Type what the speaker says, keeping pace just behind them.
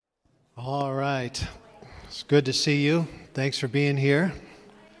All right. It's good to see you. Thanks for being here.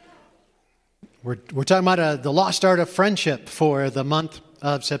 We're talking about the lost art of friendship for the month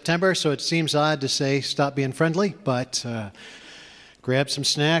of September, so it seems odd to say stop being friendly, but grab some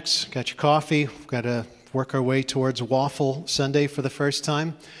snacks, got your coffee. We've got to work our way towards Waffle Sunday for the first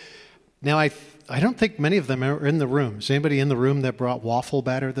time. Now, I don't think many of them are in the room. Is anybody in the room that brought waffle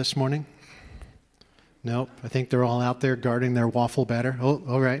batter this morning? Nope. I think they're all out there guarding their waffle batter. Oh,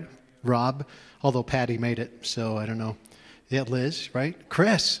 all right. Rob, although Patty made it, so I don't know. Yeah, Liz, right?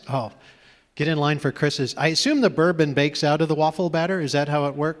 Chris. Oh, get in line for Chris's. I assume the bourbon bakes out of the waffle batter. Is that how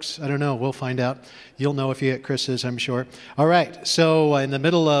it works? I don't know. We'll find out. You'll know if you get Chris's, I'm sure. All right. So in the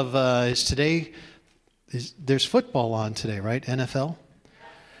middle of there's football on today, right? NFL.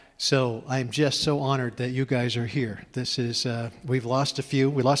 So I'm just so honored that you guys are here. This is, we've lost a few.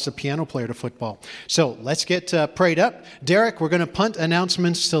 We lost a piano player to football. So let's get prayed up. Derek, we're going to punt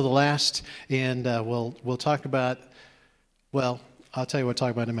announcements till the last, and we'll talk about, well, I'll tell you what we'll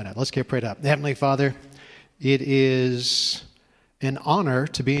talk about in a minute. Let's get prayed up. Heavenly Father, it is an honor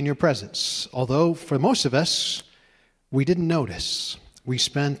to be in your presence, although for most of us, we didn't notice. We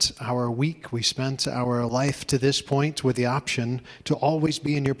spent our week, we spent our life to this point with the option to always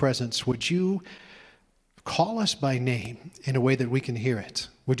be in your presence. Would you call us by name in a way that we can hear it?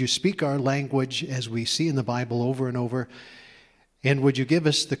 Would you speak our language as we see in the Bible over and over? And would you give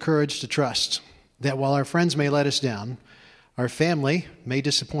us the courage to trust that while our friends may let us down, our family may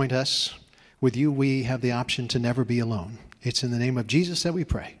disappoint us, with you we have the option to never be alone. It's in the name of Jesus that we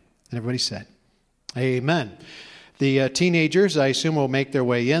pray. And everybody said, amen. The teenagers, I assume, will make their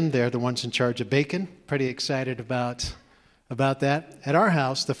way in. They're the ones in charge of bacon. Pretty excited about that. At our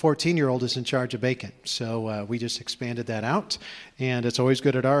house, the 14-year-old is in charge of bacon. So we just expanded that out, and it's always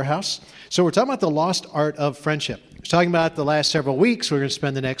good at our house. So we're talking about the lost art of friendship. We're talking about the last several weeks. We're going to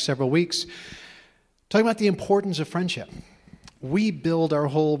spend the next several weeks talking about the importance of friendship. We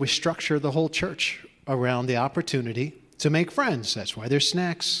structure the whole church around the opportunity to make friends. That's why there's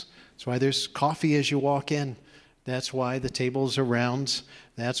snacks. That's why there's coffee as you walk in. That's why the tables are round.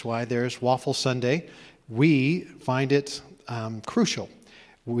 That's why there's Waffle Sunday. We find it crucial.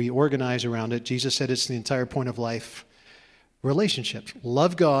 We organize around it. Jesus said it's the entire point of life. Relationships.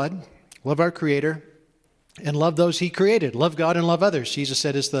 Love God, love our Creator, and love those He created. Love God and love others. Jesus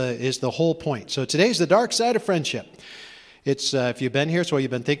said is the whole point. So today's the dark side of friendship. It's if you've been here, it's what you've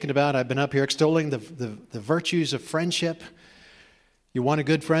been thinking about. I've been up here extolling the virtues of friendship. You want a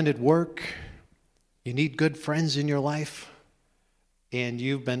good friend at work. You need good friends in your life, and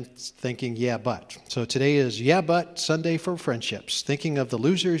you've been thinking, yeah, but. So today is Yeah, But Sunday for friendships, thinking of the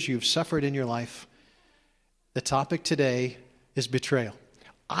losers you've suffered in your life. The topic today is betrayal.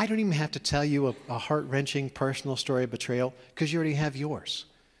 I don't even have to tell you a heart-wrenching personal story of betrayal because you already have yours.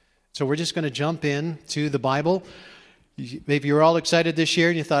 So we're just going to jump into the Bible. Maybe you're all excited this year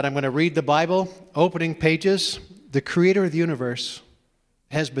and you thought, I'm going to read the Bible. Opening pages, the creator of the universe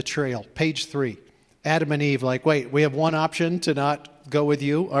has betrayal. Page 3. Adam and Eve, like, wait, we have one option to not go with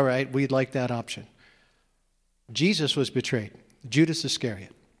you? All right, we'd like that option. Jesus was betrayed. Judas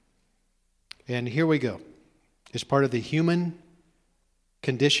Iscariot. And here we go. It's part of the human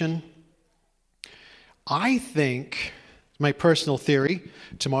condition. I think, my personal theory,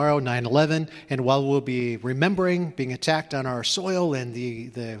 tomorrow, 9/11, and while we'll be remembering being attacked on our soil and the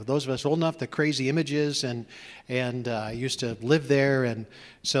those of us old enough, the crazy images, and I used to live there, and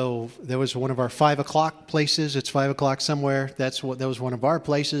so there was one of our 5 o'clock places. It's 5 o'clock somewhere. That was one of our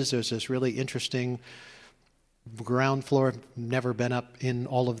places. There's this really interesting ground floor. Never been up in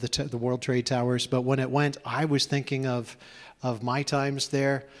all of the World Trade Towers, but when it went, I was thinking of my times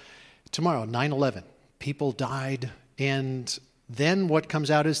there. Tomorrow, 9/11, people died. And then what comes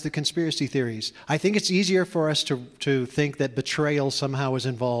out is the conspiracy theories. I think it's easier for us to think that betrayal somehow is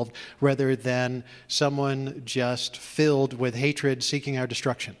involved rather than someone just filled with hatred seeking our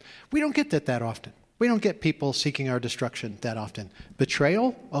destruction. We don't get that often. We don't get people seeking our destruction that often.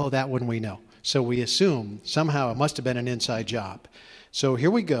 Betrayal? Oh, that one we know. So we assume somehow it must have been an inside job. So here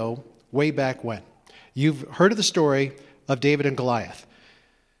we go, way back when. You've heard of the story of David and Goliath.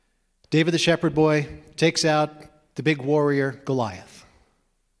 David the shepherd boy takes out the big warrior, Goliath.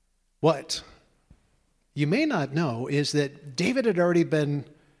 What you may not know is that David had already been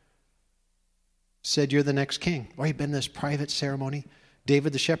said, you're the next king. Already been this private ceremony.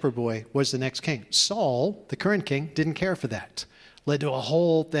 David, the shepherd boy, was the next king. Saul, the current king, didn't care for that. Led to a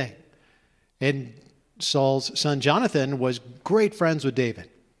whole thing. And Saul's son, Jonathan, was great friends with David.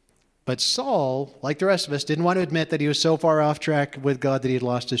 But Saul, like the rest of us, didn't want to admit that he was so far off track with God that he had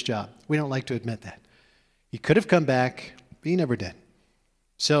lost his job. We don't like to admit that. He could have come back, but he never did.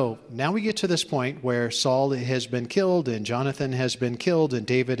 So now we get to this point where Saul has been killed and Jonathan has been killed and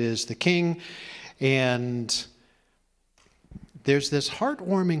David is the king. And there's this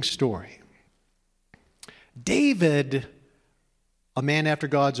heartwarming story. David, a man after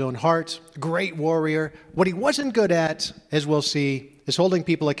God's own heart, great warrior. What he wasn't good at, as we'll see, is holding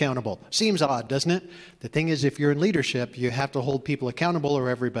people accountable. Seems odd, doesn't it? The thing is, if you're in leadership, you have to hold people accountable or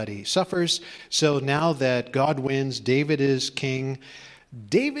everybody suffers. So now that God wins, David is king.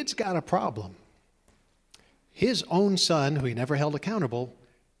 David's got a problem. His own son, who he never held accountable,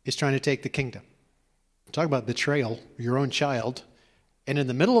 is trying to take the kingdom. Talk about betrayal, your own child. And in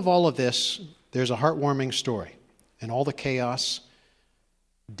the middle of all of this, there's a heartwarming story. And all the chaos,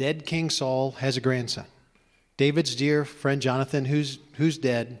 dead King Saul has a grandson. David's dear friend Jonathan, who's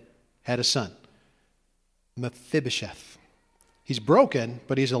dead, had a son, Mephibosheth. He's broken,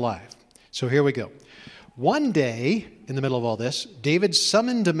 but he's alive. So here we go. One day, in the middle of all this, David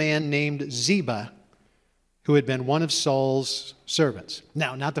summoned a man named Ziba, who had been one of Saul's servants.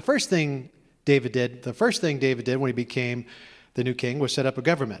 Now, not the first thing David did. The first thing David did when he became the new king was set up a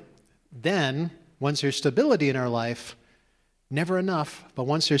government. Then, once there's stability in our life, never enough, but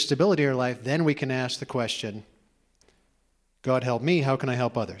once there's stability in our life, then we can ask the question, God help me, how can I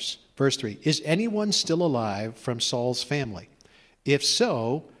help others? Verse 3, is anyone still alive from Saul's family? If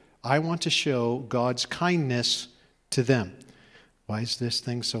so, I want to show God's kindness to them. Why is this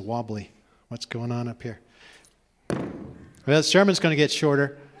thing so wobbly? What's going on up here? Well, the sermon's going to get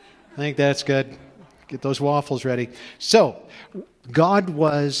shorter. I think that's good. Get those waffles ready. So, God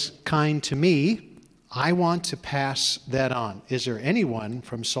was kind to me. I want to pass that on. Is there anyone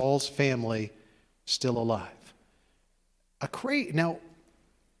from Saul's family still alive? Now,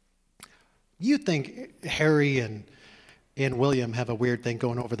 you think Harry and William have a weird thing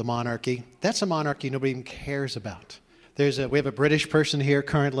going over the monarchy. That's a monarchy nobody even cares about. We have a British person here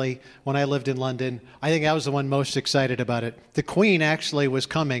currently. When I lived in London, I think I was the one most excited about it. The Queen actually was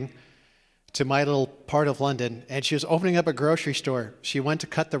coming to my little part of London, and she was opening up a grocery store. She went to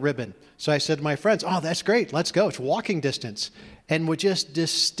cut the ribbon. So I said to my friends, oh, that's great, let's go. It's walking distance. And with just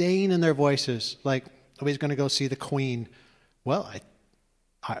disdain in their voices, like, nobody's going to go see the Queen. Well,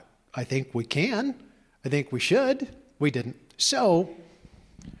 I think we can. I think we should. We didn't. So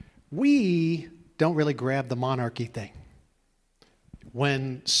we don't really grab the monarchy thing.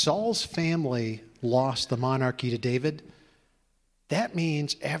 When Saul's family lost the monarchy to David, that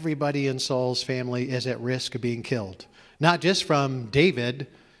means everybody in Saul's family is at risk of being killed. Not just from David,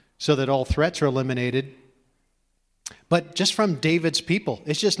 so that all threats are eliminated, but just from David's people.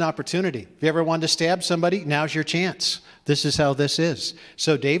 It's just an opportunity. If you ever wanted to stab somebody, now's your chance. This is how this is.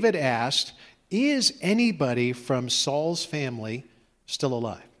 So David asked, is anybody from Saul's family still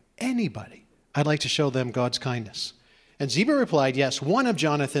alive? Anybody. I'd like to show them God's kindness. And Ziba replied, yes, one of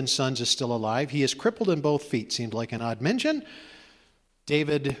Jonathan's sons is still alive. He is crippled in both feet. Seemed like an odd mention.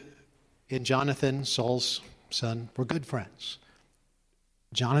 David and Jonathan, Saul's son, were good friends.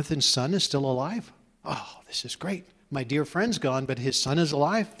 Jonathan's son is still alive? Oh, this is great. My dear friend's gone, but his son is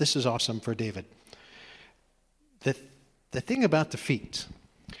alive? This is awesome for David. The thing about the feet,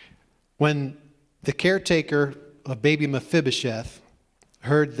 when the caretaker of baby Mephibosheth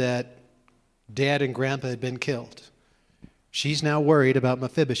heard that Dad and Grandpa had been killed, she's now worried about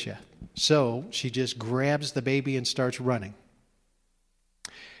Mephibosheth. So she just grabs the baby and starts running.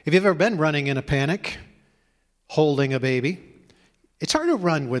 If you've ever been running in a panic, holding a baby, it's hard to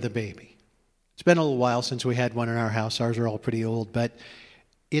run with a baby. It's been a little while since we had one in our house. Ours are all pretty old, but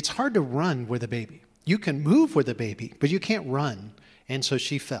it's hard to run with a baby. You can move with a baby, but you can't run. And so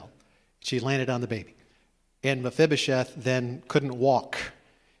she fell. She landed on the baby. And Mephibosheth then couldn't walk.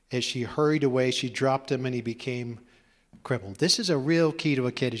 As she hurried away, she dropped him and he became crippled. This is a real key to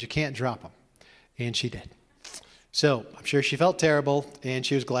a kid, is you can't drop him. And she did. So I'm sure she felt terrible and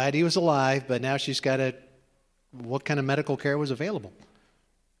she was glad he was alive, but now she's got what kind of medical care was available?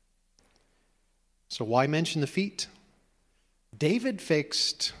 So why mention the feet? David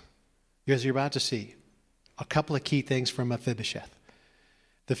fixed, as you're about to see, a couple of key things from Mephibosheth.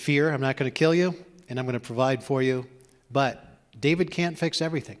 The fear, I'm not going to kill you, and I'm going to provide for you. But David can't fix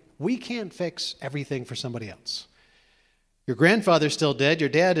everything. We can't fix everything for somebody else. Your grandfather's still dead, your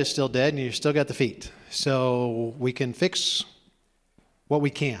dad is still dead, and you still got the feet. So we can fix what we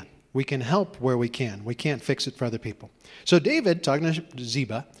can. We can help where we can. We can't fix it for other people. So David, talking to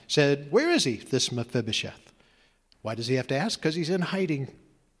Ziba, said, where is he, this Mephibosheth? Why does he have to ask? Because he's in hiding.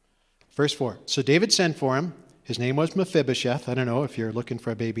 Verse 4. So David sent for him. His name was Mephibosheth. I don't know if you're looking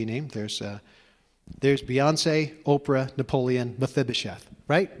for a baby name. There's Beyonce, Oprah, Napoleon, Mephibosheth,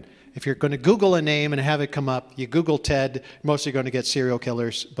 right? If you're going to Google a name and have it come up, you Google Ted, you're mostly going to get serial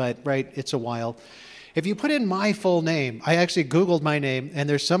killers, but right, it's a while. If you put in my full name, I actually Googled my name, and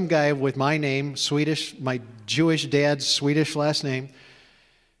there's some guy with my name, Swedish, my Jewish dad's Swedish last name,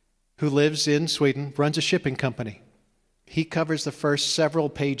 who lives in Sweden, runs a shipping company. He covers the first several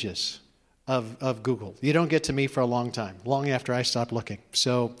pages of Google. You don't get to me for a long time, long after I stopped looking.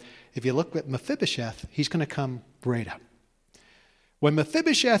 So if you look at Mephibosheth, he's going to come right up. When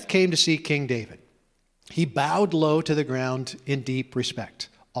Mephibosheth came to see King David, he bowed low to the ground in deep respect.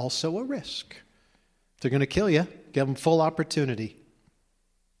 Also a risk. If they're going to kill you, give them full opportunity.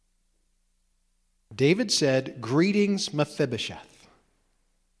 David said, "Greetings, Mephibosheth."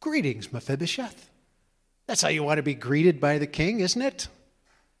 Greetings, Mephibosheth. That's how you want to be greeted by the king, isn't it?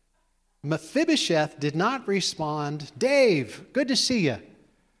 Mephibosheth did not respond, "Dave, good to see you.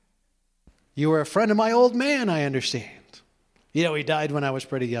 You were a friend of my old man, I understand. You know, he died when I was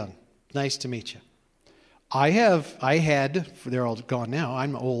pretty young. Nice to meet you." I had, they're all gone now,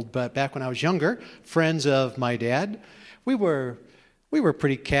 I'm old, but back when I was younger, friends of my dad, we were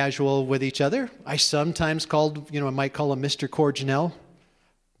pretty casual with each other. I sometimes called, I might call him Mr. Corginell,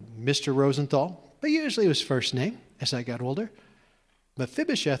 Mr. Rosenthal, but usually it was first name as I got older.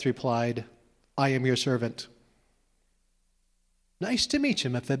 Mephibosheth replied, "I am your servant." "Nice to meet you,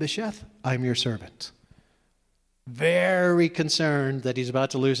 Mephibosheth. I'm your servant." Very concerned that he's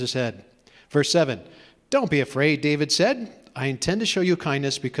about to lose his head. Verse 7, "Don't be afraid," David said. "I intend to show you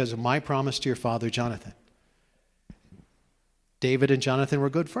kindness because of my promise to your father, Jonathan." David and Jonathan were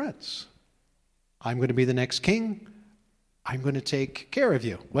good friends. "I'm going to be the next king. I'm going to take care of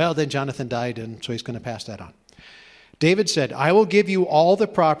you." Well, then Jonathan died, and so he's going to pass that on. David said, "I will give you all the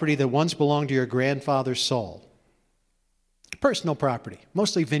property that once belonged to your grandfather Saul." Personal property,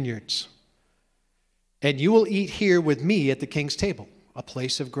 mostly vineyards. "And you will eat here with me at the king's table, a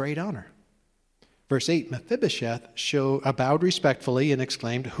place of great honor." Verse 8, Mephibosheth bowed respectfully and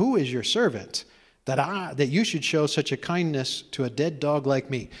exclaimed, "Who is your servant that you should show such a kindness to a dead dog like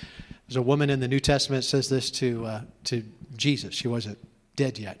me?" There's a woman in the New Testament that says this to Jesus. She wasn't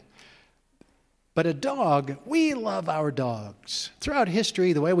dead yet. But a dog, we love our dogs. Throughout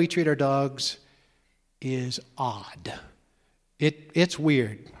history, the way we treat our dogs is odd. It's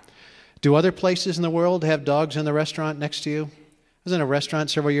weird. Do other places in the world have dogs in the restaurant next to you? I was in a restaurant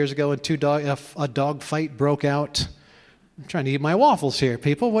several years ago and a dog fight broke out. I'm trying to eat my waffles here,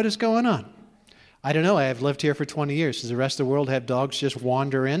 people. What is going on? I don't know. I have lived here for 20 years. Does the rest of the world have dogs just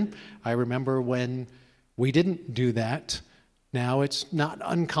wander in? I remember when we didn't do that. Now it's not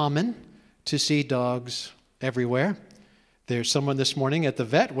uncommon to see dogs everywhere. There's someone this morning at the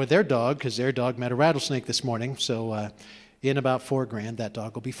vet with their dog because their dog met a rattlesnake this morning. So in about $4,000, that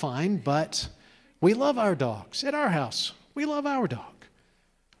dog will be fine. But we love our dogs at our house. We love our dog.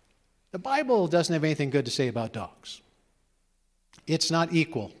 The Bible doesn't have anything good to say about dogs. It's not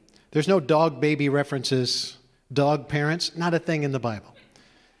equal. There's no dog baby references, dog parents, not a thing in the Bible.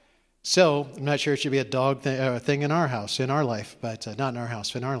 So I'm not sure it should be a dog thing in our house, in our life, but not in our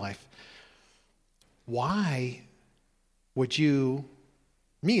house, in our life. Why would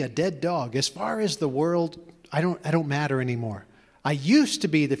me, a dead dog, as far as the world, I don't matter anymore. I used to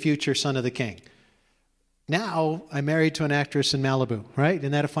be the future son of the king. Now I'm married to an actress in Malibu, right?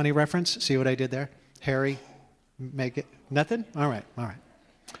 Isn't that a funny reference? See what I did there? Harry, make it, nothing? All right.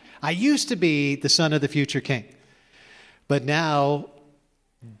 I used to be the son of the future king. But now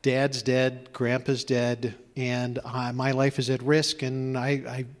Dad's dead, Grandpa's dead, and my life is at risk, and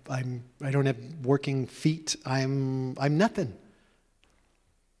I don't have working feet. I'm nothing.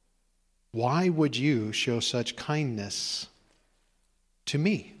 Why would you show such kindness to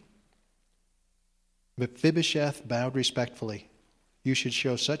me? Mephibosheth bowed respectfully. You should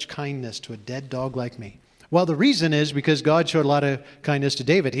show such kindness to a dead dog like me. Well, the reason is because God showed a lot of kindness to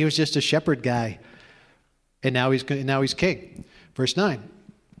David. He was just a shepherd guy, and now he's king. Verse 9.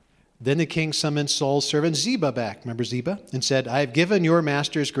 Then the king summoned Saul's servant Ziba back. Remember Ziba? And said, "I have given your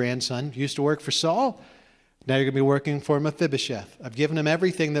master's grandson, used to work for Saul. Now you're going to be working for Mephibosheth. I've given him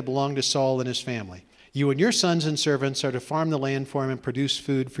everything that belonged to Saul and his family. You and your sons and servants are to farm the land for him and produce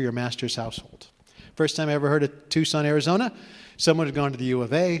food for your master's household." First time I ever heard of Tucson, Arizona. Someone had gone to the U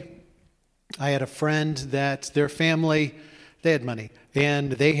of A. I had a friend that their family, they had money,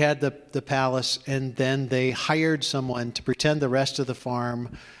 and they had the palace, and then they hired someone to pretend the rest of the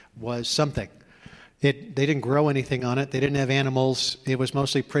farm was something. They didn't grow anything on it. They didn't have animals. It was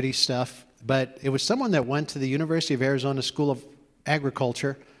mostly pretty stuff. But it was someone that went to the University of Arizona School of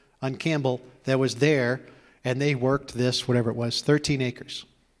Agriculture on Campbell that was there, and they worked this, whatever it was, 13 acres.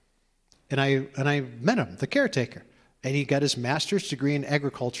 And I met him, the caretaker. And he got his master's degree in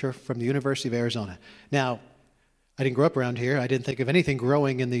agriculture from the University of Arizona. Now, I didn't grow up around here. I didn't think of anything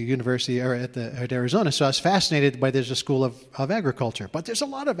growing in the university or at Arizona. So I was fascinated by there's a school of agriculture. But there's a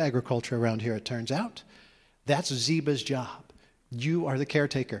lot of agriculture around here, it turns out. That's Ziba's job. You are the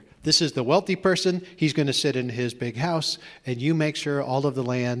caretaker. This is the wealthy person. He's going to sit in his big house, and you make sure all of the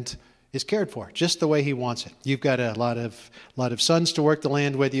land is cared for, just the way he wants it. You've got a lot of sons to work the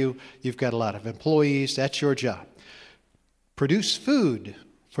land with you. You've got a lot of employees. That's your job. Produce food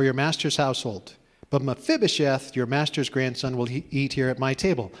for your master's household. But Mephibosheth, your master's grandson, will eat here at my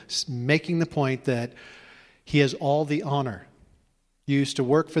table, making the point that he has all the honor. You used to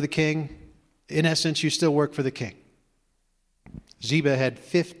work for the king. In essence, you still work for the king. Ziba had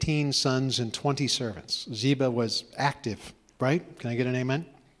 15 sons and 20 servants. Ziba was active, right? Can I get an amen?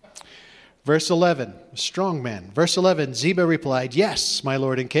 Verse 11, strong man. Verse 11, Ziba replied, "Yes, my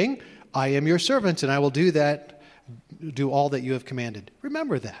lord and king, I am your servant, and I will do all that you have commanded."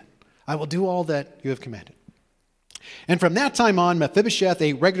 Remember that. I will do all that you have commanded. And from that time on, Mephibosheth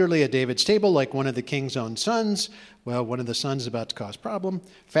ate regularly at David's table like one of the king's own sons. Well, one of the sons is about to cause problem.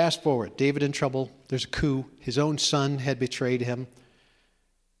 Fast forward, David in trouble. There's a coup. His own son had betrayed him.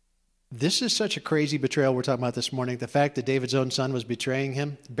 This is such a crazy betrayal we're talking about this morning. The fact that David's own son was betraying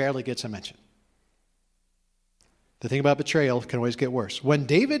him barely gets a mention. The thing about betrayal can always get worse. When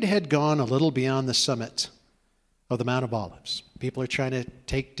David had gone a little beyond the summit of the Mount of Olives, people are trying to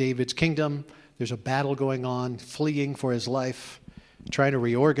take David's kingdom. There's a battle going on, fleeing for his life, trying to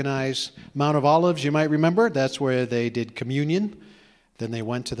reorganize. Mount of Olives, you might remember, that's where they did communion. Then they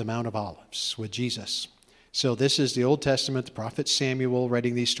went to the Mount of Olives with Jesus. So this is the Old Testament, the prophet Samuel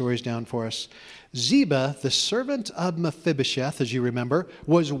writing these stories down for us. Ziba, the servant of Mephibosheth, as you remember,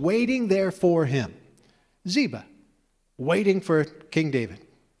 was waiting there for him. Ziba, waiting for King David.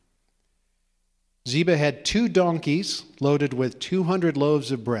 Ziba had 2 donkeys loaded with 200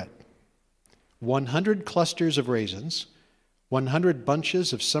 loaves of bread, 100 clusters of raisins, 100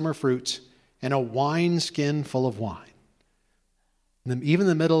 bunches of summer fruits, and a wineskin full of wine. Even in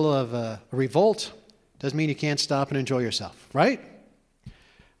the middle of a revolt, doesn't mean you can't stop and enjoy yourself, right?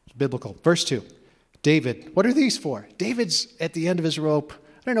 It's biblical. Verse 2, David, what are these for? David's at the end of his rope.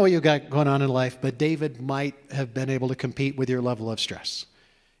 I don't know what you got going on in life, but David might have been able to compete with your level of stress.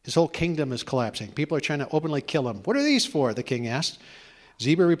 His whole kingdom is collapsing. People are trying to openly kill him. What are these for? The king asked.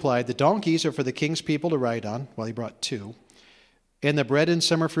 Ziba replied, the donkeys are for the king's people to ride on. Well, he brought 2. And the bread and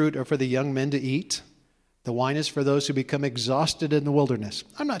summer fruit are for the young men to eat. The wine is for those who become exhausted in the wilderness.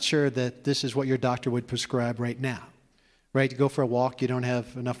 I'm not sure that this is what your doctor would prescribe right now. Right? You go for a walk, you don't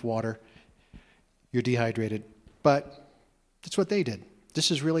have enough water, you're dehydrated. But that's what they did.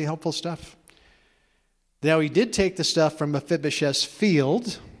 This is really helpful stuff. Now, he did take the stuff from Mephibosheth's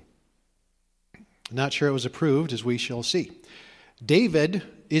field. Not sure it was approved, as we shall see. David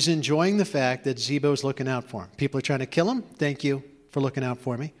is enjoying the fact that Ziba is looking out for him. People are trying to kill him. Thank you for looking out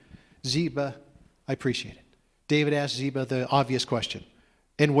for me. Ziba, I appreciate it. David asked Ziba the obvious question.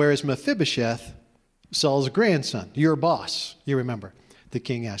 And where is Mephibosheth, Saul's grandson? Your boss, you remember. The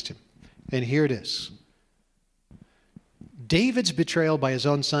king asked him. And here it is. David's betrayal by his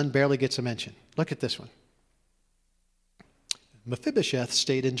own son barely gets a mention. Look at this one. Mephibosheth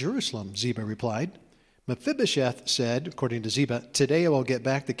stayed in Jerusalem, Ziba replied. Mephibosheth said, according to Ziba, today I will get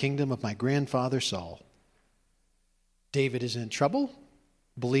back the kingdom of my grandfather Saul. David is in trouble.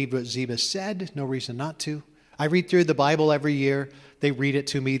 Believed what Ziba said. No reason not to. I read through the Bible every year. They read it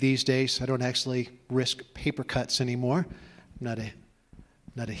to me these days. I don't actually risk paper cuts anymore. I'm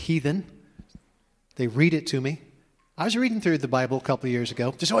not a heathen. They read it to me. I was reading through the Bible a couple of years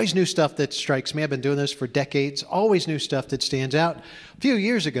ago. There's always new stuff that strikes me. I've been doing this for decades. Always new stuff that stands out. A few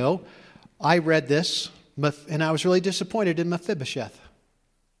years ago, I read this, and I was really disappointed in Mephibosheth.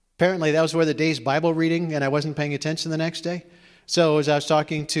 Apparently, that was where the day's Bible reading, and I wasn't paying attention the next day. So as I was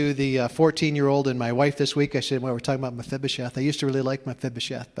talking to the 14-year-old and my wife this week, I said, well, we're talking about Mephibosheth. I used to really like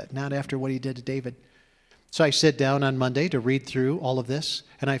Mephibosheth, but not after what he did to David. So I sit down on Monday to read through all of this,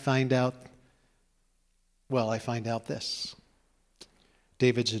 and I find out this.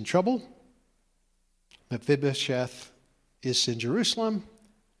 David's in trouble. Mephibosheth is in Jerusalem.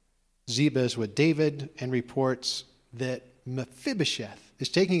 Ziba is with David and reports that Mephibosheth is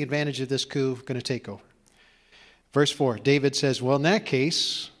taking advantage of this coup, going to take over. Verse 4, David says, well, in that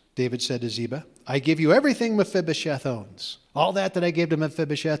case, David said to Ziba, I give you everything Mephibosheth owns. All that I gave to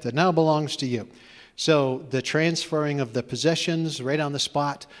Mephibosheth, that now belongs to you. So the transferring of the possessions right on the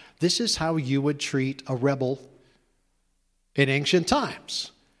spot, this is how you would treat a rebel in ancient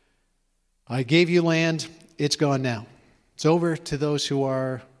times. I gave you land, it's gone now. It's over to those who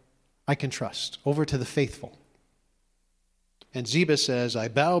I can trust, over to the faithful. And Ziba says, I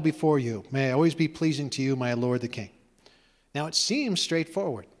bow before you. May I always be pleasing to you, my lord the king. Now, it seems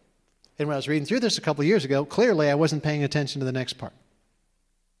straightforward. And when I was reading through this a couple of years ago, clearly I wasn't paying attention to the next part.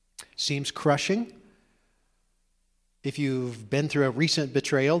 Seems crushing. If you've been through a recent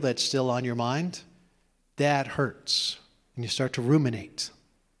betrayal that's still on your mind, that hurts. And you start to ruminate.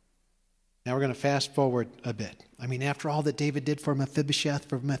 Now we're going to fast forward a bit. I mean, after all that David did for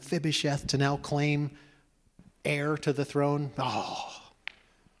Mephibosheth to now claim heir to the throne.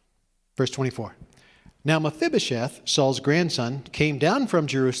 Verse 24. Now Mephibosheth, Saul's grandson, came down from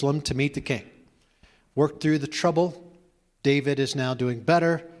Jerusalem to meet the king. Worked through the trouble. David is now doing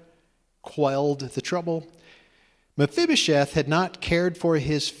better. Quelled the trouble. Mephibosheth had not cared for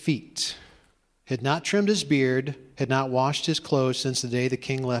his feet, had not trimmed his beard, had not washed his clothes since the day the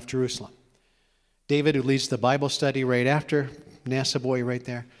king left Jerusalem. David, who leads the Bible study right after, NASA boy right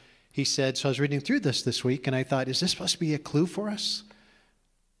there, he said, so I was reading through this week, and I thought, is this supposed to be a clue for us?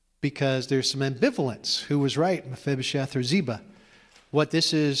 Because there's some ambivalence. Who was right, Mephibosheth or Ziba? What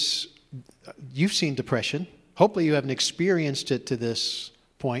this is, you've seen depression. Hopefully you haven't experienced it to this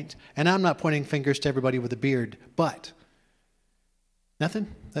point. And I'm not pointing fingers to everybody with a beard, but nothing?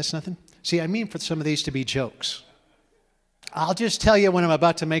 That's nothing? See, I mean for some of these to be jokes. I'll just tell you when I'm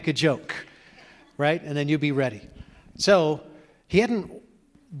about to make a joke, right? And then you be ready. So he hadn't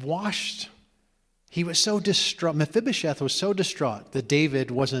washed. He was so distraught. Mephibosheth was so distraught that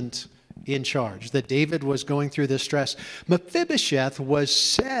David wasn't in charge, that David was going through this stress. Mephibosheth was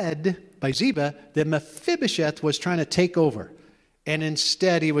said by Ziba that Mephibosheth was trying to take over. And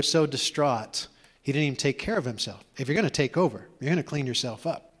instead, he was so distraught, he didn't even take care of himself. If you're going to take over, you're going to clean yourself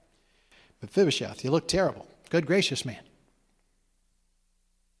up. Mephibosheth, you look terrible. Good gracious, man.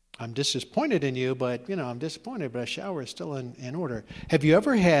 I'm disappointed in you, but, I'm disappointed, but a shower is still in order. Have you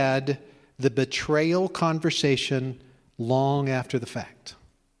ever had the betrayal conversation long after the fact?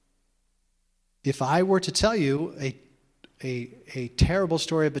 If I were to tell you a terrible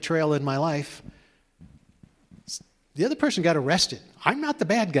story of betrayal in my life, the other person got arrested. I'm not the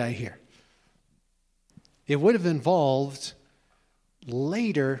bad guy here. It would have involved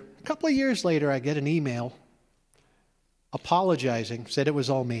later, a couple of years later, I get an email apologizing, said it was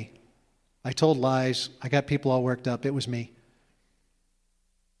all me. I told lies. I got people all worked up. It was me.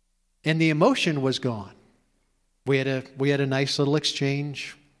 And the emotion was gone. We had a nice little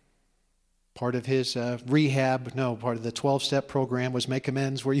exchange. Part of his part of the 12-step program was make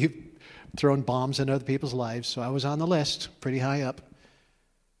amends, where you've thrown bombs into other people's lives. So I was on the list, pretty high up.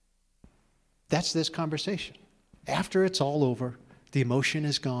 That's this conversation. After it's all over, the emotion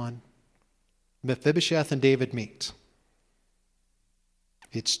is gone. Mephibosheth and David meet.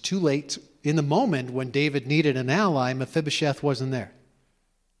 It's too late. In the moment when David needed an ally, Mephibosheth wasn't there.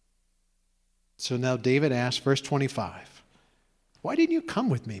 So now David asks, verse 25, why didn't you come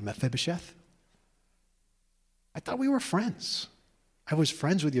with me, Mephibosheth? I thought we were friends. I was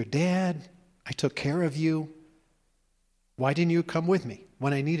friends with your dad. I took care of you. Why didn't you come with me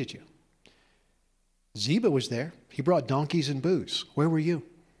when I needed you? Ziba was there. He brought donkeys and booze. Where were you?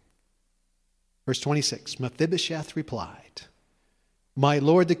 Verse 26, Mephibosheth replied, my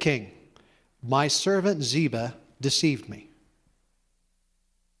lord the king, my servant Ziba deceived me.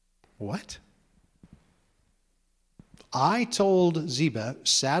 What? I told Ziba,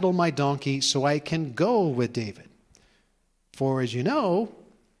 saddle my donkey so I can go with David. For as you know,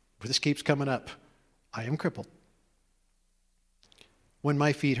 this keeps coming up, I am crippled. When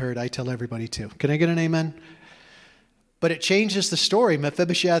my feet hurt, I tell everybody too. Can I get an amen? But it changes the story.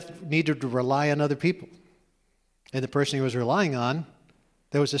 Mephibosheth needed to rely on other people. And the person he was relying on,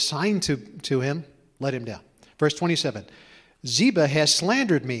 that was assigned to him, let him down. Verse 27, Ziba has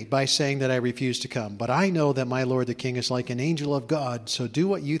slandered me by saying that I refuse to come, but I know that my lord the king is like an angel of God, so do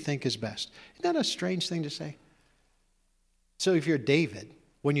what you think is best. Isn't that a strange thing to say? So if you're David,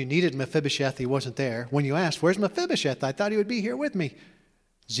 when you needed Mephibosheth, he wasn't there. When you asked, where's Mephibosheth? I thought he would be here with me.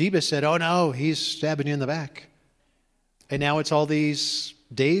 Ziba said, oh no, he's stabbing you in the back. And now it's all these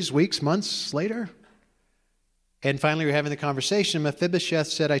days, weeks, months later. And finally we're having the conversation. Mephibosheth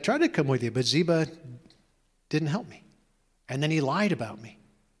said, I tried to come with you, but Ziba didn't help me. And then he lied about me.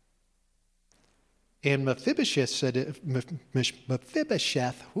 And Mephibosheth said,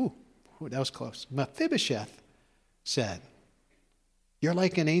 Mephibosheth, that was close. Mephibosheth said, you're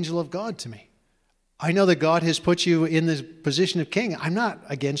like an angel of God to me. I know that God has put you in the position of king. I'm not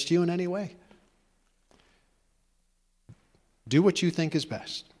against you in any way. Do what you think is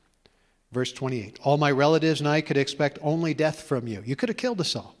best. Verse 28, all my relatives and I could expect only death from you. You could have killed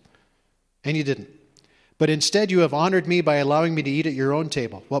us all, and you didn't. But instead you have honored me by allowing me to eat at your own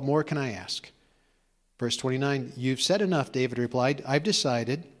table. What more can I ask? Verse 29, "You've said enough," David replied. "I've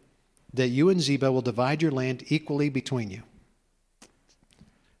decided that you and Ziba will divide your land equally between you."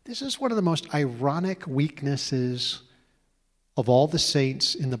 This is one of the most ironic weaknesses of all the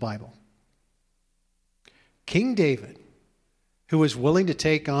saints in the Bible. King David, who was willing to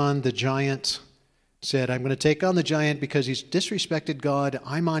take on the giant, said, "I'm going to take on the giant because he's disrespected God.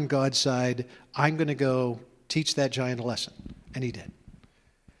 I'm on God's side. I'm going to go teach that giant a lesson." And he did.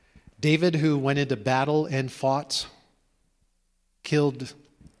 David, who went into battle and fought, killed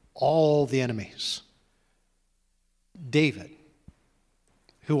all the enemies. David,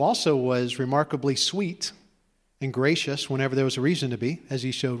 who also was remarkably sweet and gracious whenever there was a reason to be, as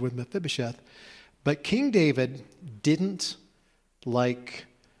he showed with Mephibosheth. But King David didn't like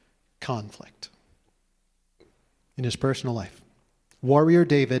conflict in his personal life. Warrior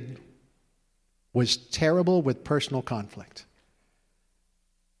David was terrible with personal conflict.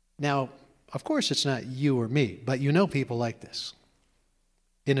 Now, of course, it's not you or me, but you know people like this.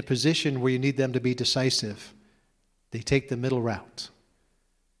 In a position where you need them to be decisive, they take the middle route.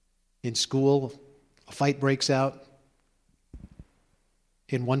 In school, a fight breaks out,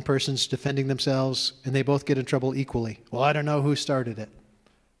 and one person's defending themselves, and they both get in trouble equally. Well, I don't know who started it.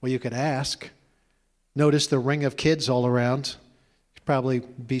 Well, you could ask. Notice the ring of kids all around. There'd probably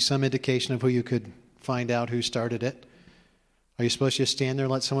be some indication of who you could find out who started it. Are you supposed to just stand there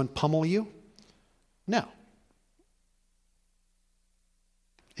and let someone pummel you? No.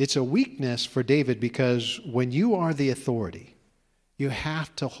 It's a weakness for David because when you are the authority, you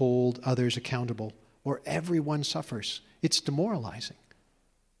have to hold others accountable or everyone suffers. It's demoralizing.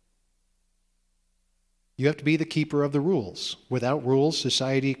 You have to be the keeper of the rules. Without rules,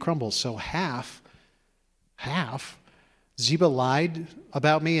 society crumbles. So half, Ziba lied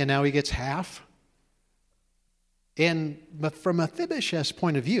about me and now he gets half. And from Mephibosheth's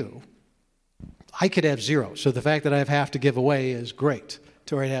point of view, I could have zero. So the fact that I have half to give away is great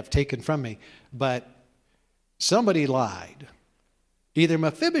to already have taken from me. But somebody lied. Either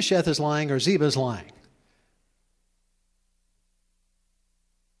Mephibosheth is lying or Ziba is lying.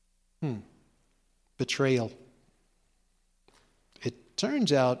 Betrayal. It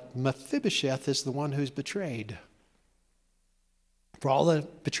turns out Mephibosheth is the one who's betrayed. For all the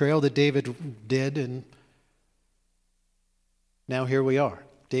betrayal that David did, and now here we are.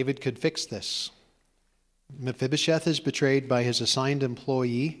 David could fix this. Mephibosheth is betrayed by his assigned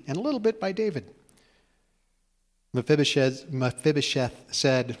employee and a little bit by David. Mephibosheth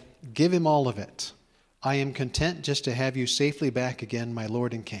said, "Give him all of it. I am content just to have you safely back again, my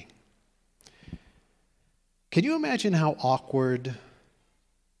Lord and King." Can you imagine how awkward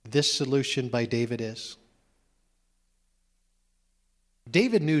this solution by David is?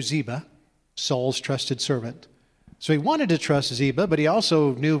 David knew Ziba, Saul's trusted servant. So he wanted to trust Ziba, but he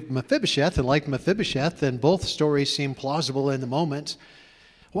also knew Mephibosheth and liked Mephibosheth, and both stories seemed plausible in the moment.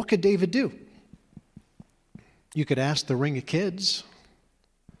 What could David do? You could ask the ring of kids.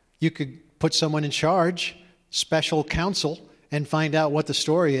 You could put someone in charge, special counsel, and find out what the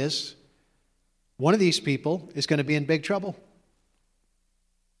story is. One of these people is going to be in big trouble.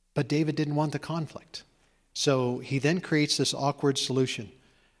 But David didn't want the conflict. So he then creates this awkward solution.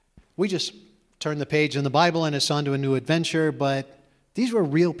 We just turn the page in the Bible and it's on to a new adventure, but these were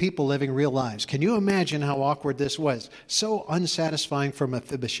real people living real lives. Can you imagine how awkward this was? So unsatisfying for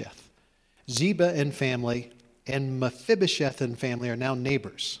Mephibosheth. Ziba and family and Mephibosheth and family are now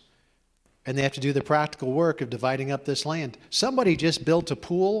neighbors. And they have to do the practical work of dividing up this land. Somebody just built a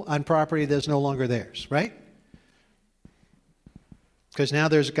pool on property that's no longer theirs, right? Because now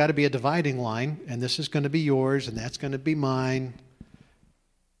there's got to be a dividing line, and this is going to be yours, and that's going to be mine.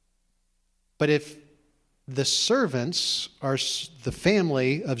 But if the servants are, the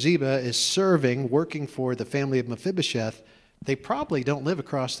family of Ziba is serving, working for the family of Mephibosheth, they probably don't live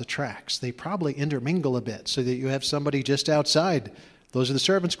across the tracks. They probably intermingle a bit so that you have somebody just outside. Those are the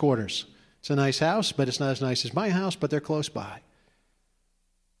servants' quarters. It's a nice house, but it's not as nice as my house, but they're close by.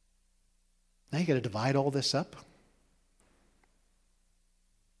 Now you got to divide all this up.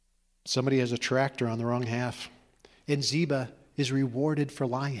 Somebody has a tractor on the wrong half. And Ziba is rewarded for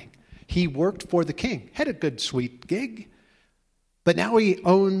lying. He worked for the king, had a good, sweet gig. But now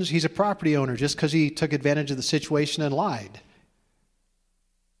he's a property owner just because he took advantage of the situation and lied.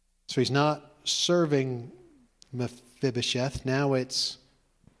 So he's not serving Mephibosheth. Now it's,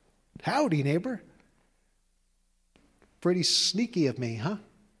 "Howdy, neighbor. Pretty sneaky of me, huh?"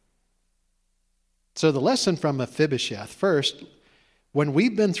 So the lesson from Mephibosheth, first, when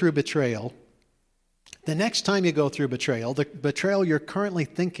we've been through betrayal, the next time you go through betrayal, the betrayal you're currently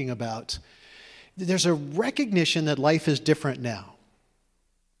thinking about, there's a recognition that life is different now.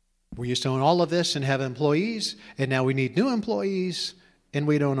 We used to own all of this and have employees, and now we need new employees, and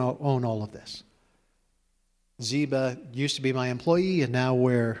we don't own all of this. Ziba used to be my employee, and now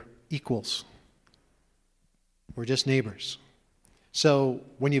we're equals. We're just neighbors. So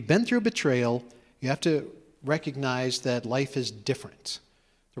when you've been through betrayal, you have to recognize that life is different.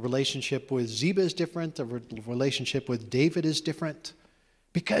 The relationship with Ziba is different. The relationship with David is different.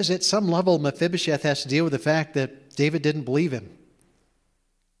 Because at some level, Mephibosheth has to deal with the fact that David didn't believe him.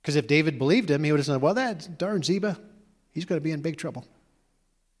 Because if David believed him, he would have said, well, that darn Ziba, he's going to be in big trouble.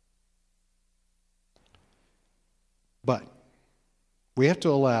 But we have to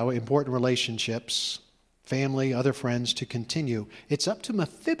allow important relationships, family, other friends, to continue. It's up to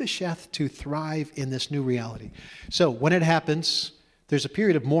Mephibosheth to thrive in this new reality. So when it happens, there's a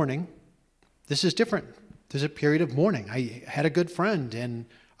period of mourning. This is different. There's a period of mourning. I had a good friend, and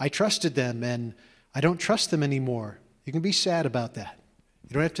I trusted them, and I don't trust them anymore. You can be sad about that.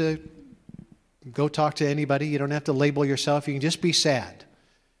 You don't have to go talk to anybody. You don't have to label yourself. You can just be sad.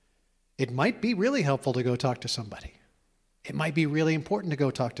 It might be really helpful to go talk to somebody. It might be really important to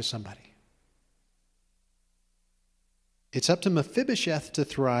go talk to somebody. It's up to Mephibosheth to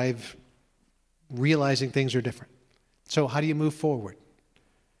thrive, realizing things are different. So how do you move forward?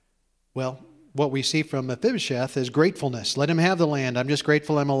 Well, what we see from Mephibosheth is gratefulness. Let him have the land. I'm just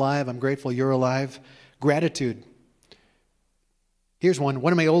grateful I'm alive. I'm grateful you're alive. Gratitude. Here's one.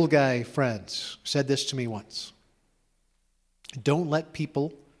 One of my old guy friends said this to me once. Don't let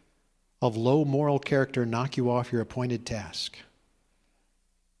people of low moral character knock you off your appointed task.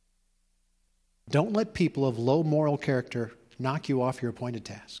 Don't let people of low moral character knock you off your appointed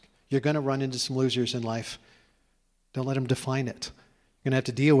task. You're going to run into some losers in life. Don't let them define it. You're going to have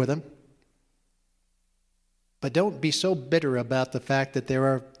to deal with them. But don't be so bitter about the fact that there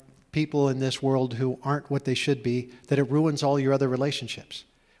are people in this world who aren't what they should be, that it ruins all your other relationships.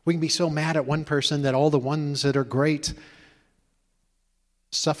 We can be so mad at one person that all the ones that are great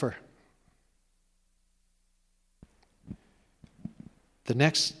suffer. The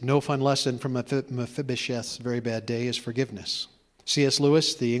next no fun lesson from Mephibosheth's very bad day is forgiveness. C.S.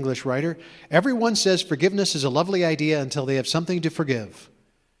 Lewis, the English writer, everyone says forgiveness is a lovely idea until they have something to forgive.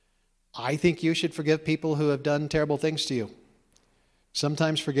 I think you should forgive people who have done terrible things to you.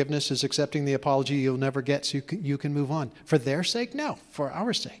 Sometimes forgiveness is accepting the apology you'll never get so you can move on. For their sake? No, for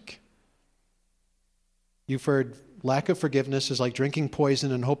our sake. You've heard lack of forgiveness is like drinking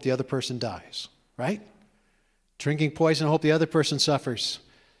poison and hope the other person dies, right? Drinking poison and hope the other person suffers.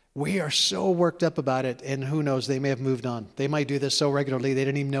 We are so worked up about it, and who knows, they may have moved on. They might do this so regularly they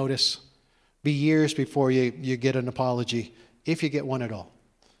didn't even notice. Be years before you get an apology, if you get one at all.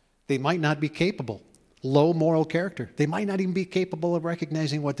 They might not be capable. Low moral character. They might not even be capable of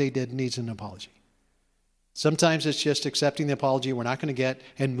recognizing what they did needs an apology. Sometimes it's just accepting the apology we're not going to get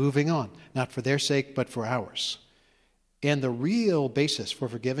and moving on, not for their sake, but for ours. And the real basis for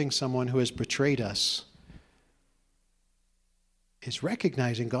forgiving someone who has betrayed us is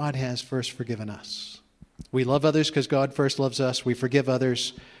recognizing God has first forgiven us. We love others because God first loves us. We forgive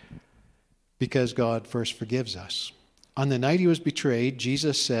others because God first forgives us. On the night he was betrayed,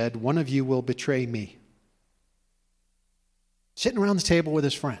 Jesus said, "One of you will betray me." Sitting around the table with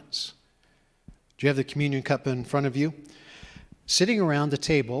his friends. Do you have the communion cup in front of you? Sitting around the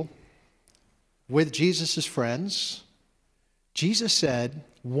table with Jesus' friends, Jesus said,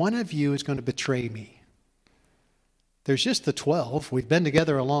 "One of you is going to betray me." There's just the 12. We've been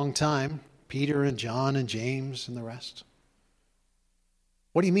together a long time. Peter and John and James and the rest.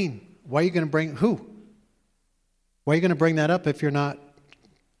 What do you mean? Why are you going to bring who? Why are you going to bring that up if you're not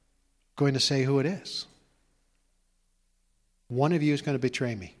going to say who it is? One of you is going to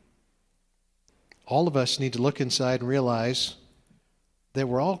betray me. All of us need to look inside and realize that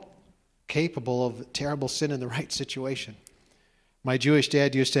we're all capable of terrible sin in the right situation. My Jewish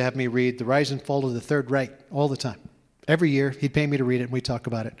dad used to have me read The Rise and Fall of the Third Reich all the time. Every year, he'd pay me to read it, and we'd talk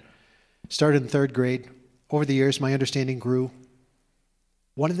about it. Started in third grade. Over the years, my understanding grew.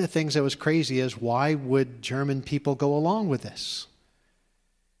 One of the things that was crazy is, why would German people go along with this?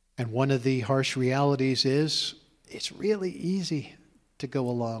 And one of the harsh realities is, it's really easy to go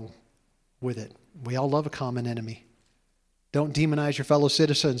along with it. We all love a common enemy. Don't demonize your fellow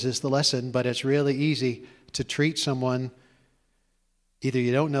citizens is the lesson, but it's really easy to treat someone, either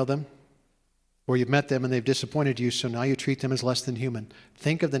you don't know them, or you've met them and they've disappointed you, so now you treat them as less than human.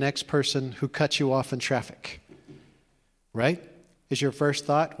 Think of the next person who cuts you off in traffic, right? Is your first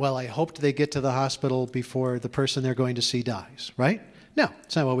thought, well, I hoped they get to the hospital before the person they're going to see dies, right? No,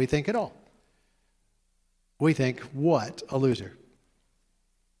 it's not what we think at all. We think, what a loser.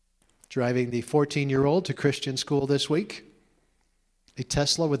 Driving the 14-year-old to Christian school this week, A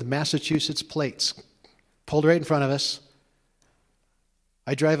Tesla with Massachusetts plates pulled right in front of us.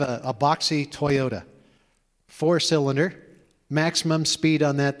 I drive a boxy Toyota, 4-cylinder, maximum speed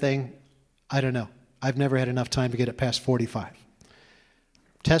on that thing, I don't know. I've never had enough time to get it past 45.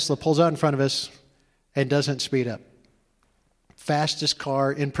 Tesla pulls out in front of us and doesn't speed up. Fastest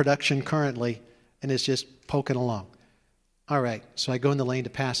car in production currently, and it's just poking along. All right, so I go in the lane to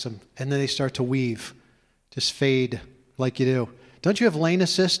pass them, and then they start to weave, just fade like you do. Don't you have lane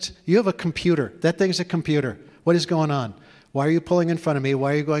assist? You have a computer. That thing's a computer. What is going on? Why are you pulling in front of me?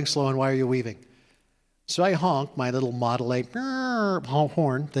 Why are you going slow, and why are you weaving? So I honk my little Model A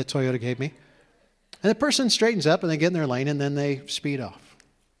horn that Toyota gave me, and the person straightens up, and they get in their lane, and then they speed off.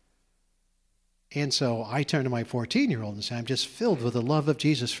 And so I turn to my 14-year-old and say, I'm just filled with the love of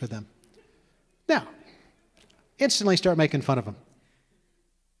Jesus for them. Now, instantly start making fun of them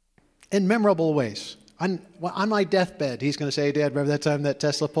in memorable ways. On my deathbed, he's going to say, Dad, remember that time that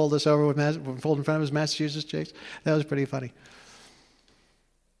Tesla pulled us over pulled in front of his Massachusetts Chase? That was pretty funny.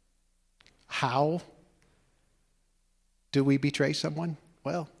 How do we betray someone?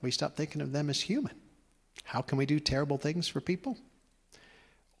 Well, we stop thinking of them as human. How can we do terrible things for people?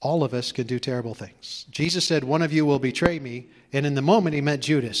 All of us can do terrible things. Jesus said, one of you will betray me, and in the moment he meant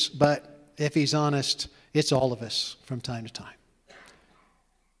Judas. But if he's honest, it's all of us from time to time.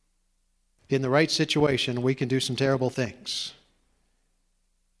 In the right situation, we can do some terrible things.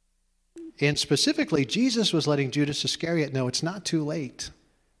 And specifically, Jesus was letting Judas Iscariot know it's not too late.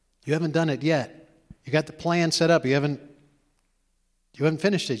 You haven't done it yet. You got the plan set up. You haven't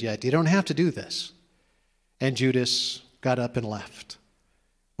finished it yet. You don't have to do this. And Judas got up and left.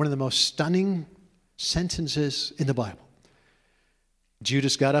 One of the most stunning sentences in the Bible.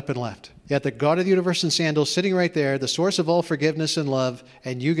 Judas got up and left. You got the God of the universe in sandals sitting right there, the source of all forgiveness and love,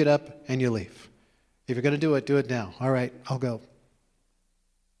 and you get up and you leave. If you're going to do it now. All right, I'll go.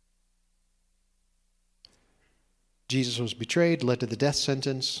 Jesus was betrayed, led to the death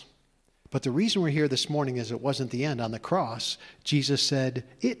sentence. But the reason we're here this morning is it wasn't the end. On the cross, Jesus said,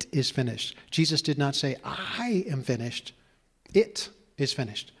 it is finished. Jesus did not say, I am finished. It is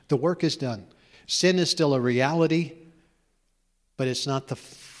finished. The work is done. Sin is still a reality, but it's not the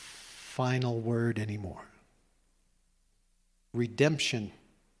final word anymore. Redemption,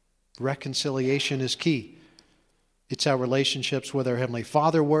 reconciliation is key. It's how relationships with our Heavenly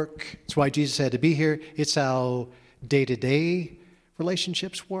Father work. It's why Jesus had to be here. It's how day-to-day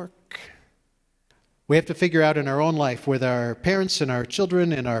relationships work. We have to figure out in our own life with our parents and our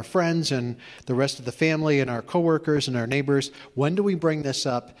children and our friends and the rest of the family and our coworkers and our neighbors, when do we bring this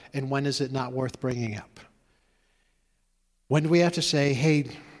up and when is it not worth bringing up? When do we have to say, hey,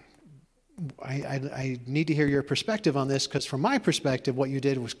 I need to hear your perspective on this because from my perspective, what you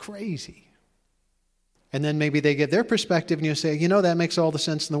did was crazy. And then maybe they give their perspective and you say, you know, that makes all the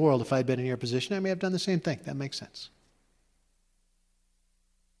sense in the world. If I'd been in your position, I may have done the same thing. That makes sense.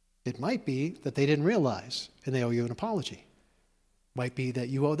 It might be that they didn't realize and they owe you an apology. Might be that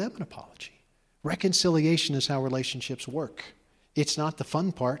you owe them an apology. Reconciliation is how relationships work. It's not the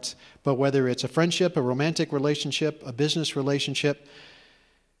fun part, but whether it's a friendship, a romantic relationship, a business relationship,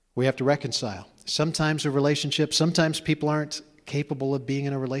 we have to reconcile. Sometimes people aren't capable of being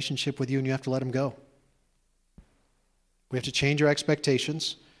in a relationship with you and you have to let them go. We have to change our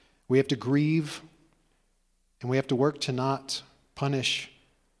expectations. We have to grieve, and we have to work to not punish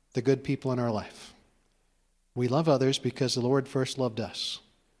the good people in our life. We love others because the Lord first loved us.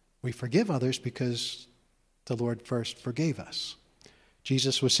 We forgive others because the Lord first forgave us.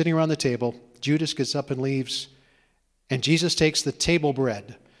 Jesus was sitting around the table. Judas gets up and leaves, and Jesus takes the table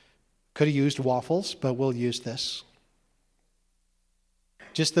bread. Could have used waffles, but we'll use this.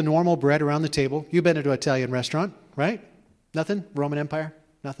 Just the normal bread around the table. You've been to an Italian restaurant, right? Nothing? Roman Empire?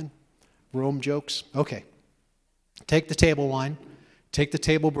 Nothing? Rome jokes? Okay. Take the table wine. Take the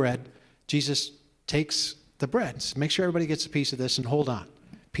table bread. Jesus takes the bread. So make sure everybody gets a piece of this and hold on.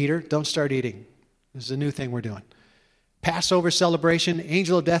 Peter, don't start eating. This is a new thing we're doing. Passover celebration.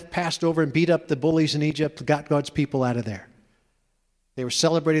 Angel of death passed over and beat up the bullies in Egypt, got God's people out of there. They were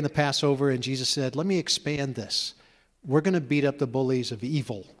celebrating the Passover, and Jesus said, let me expand this. We're going to beat up the bullies of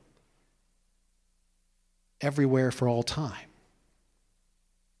evil everywhere for all time.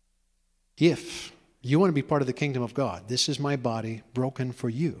 If you want to be part of the kingdom of God, this is my body broken for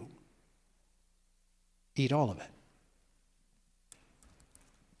you. Eat all of it.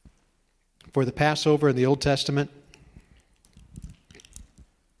 For the Passover in the Old Testament,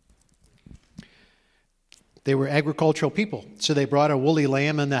 they were agricultural people. So they brought a woolly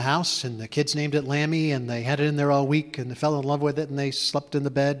lamb in the house, and the kids named it Lammy, and they had it in there all week, and they fell in love with it, and they slept in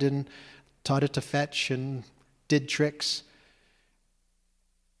the bed and taught it to fetch and did tricks.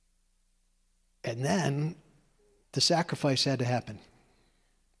 And then the sacrifice had to happen.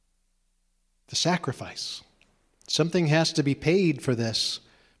 The sacrifice. Something has to be paid for this,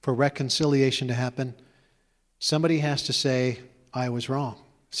 for reconciliation to happen. Somebody has to say, I was wrong.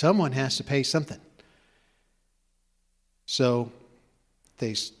 Someone has to pay something. So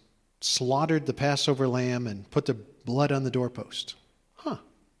they slaughtered the Passover lamb and put the blood on the doorpost.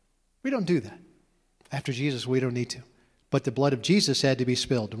 We don't do that. After Jesus, we don't need to. But the blood of Jesus had to be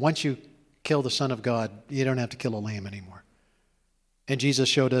spilled. Once you kill the Son of God, you don't have to kill a lamb anymore. And Jesus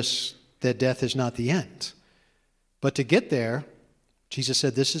showed us that death is not the end. But to get there, Jesus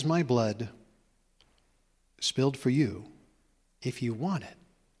said, this is my blood spilled for you. If you want it,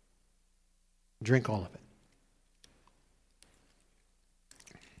 drink all of it.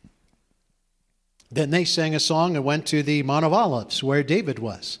 Then they sang a song and went to the Mount of Olives where David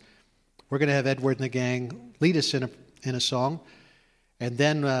was. We're going to have Edward and the gang lead us in a song. And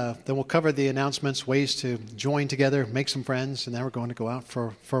then we'll cover the announcements, ways to join together, make some friends, and then we're going to go out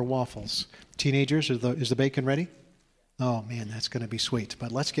for waffles. Teenagers, is the bacon ready? Oh, man, that's going to be sweet.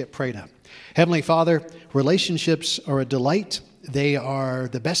 But let's get prayed up. Heavenly Father, relationships are a delight. They are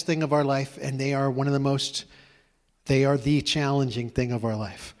the best thing of our life, and they are the challenging thing of our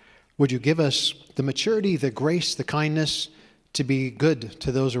life. Would you give us the maturity, the grace, the kindness to be good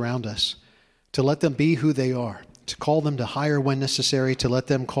to those around us, to let them be who they are, to call them to higher when necessary, to let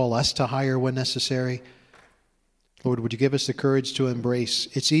them call us to higher when necessary. Lord, would you give us the courage to embrace?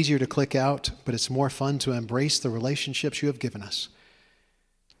 It's easier to click out, but it's more fun to embrace the relationships you have given us.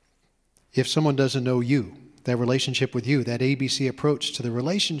 If someone doesn't know you, that relationship with you, that ABC approach to the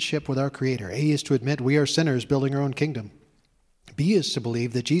relationship with our Creator. A is to admit we are sinners building our own kingdom. B is to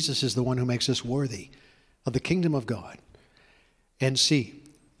believe that Jesus is the one who makes us worthy of the kingdom of God. And C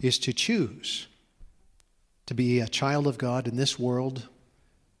is to choose to be a child of God in this world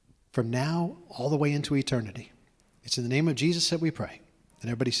from now all the way into eternity. It's in the name of Jesus that we pray. And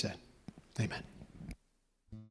everybody said, amen.